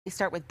We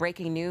start with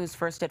breaking news.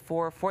 First at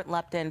 4, Fort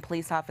Lupton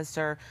police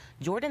officer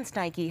Jordan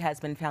Steinke has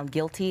been found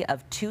guilty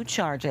of 2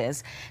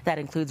 charges. That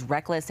includes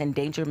reckless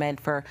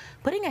endangerment for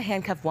putting a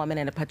handcuffed woman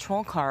in a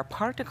patrol car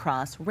parked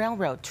across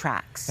railroad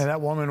tracks. And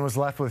that woman was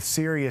left with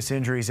serious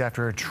injuries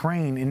after a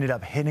train ended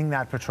up hitting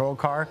that patrol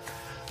car.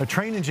 A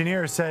train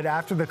engineer said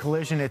after the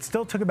collision, it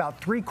still took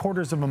about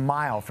 3/4 of a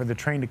mile for the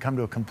train to come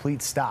to a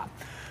complete stop.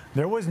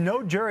 There was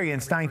no jury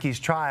in Steinke's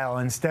trial.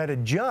 Instead, a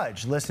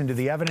judge listened to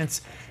the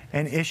evidence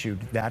and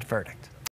issued that verdict.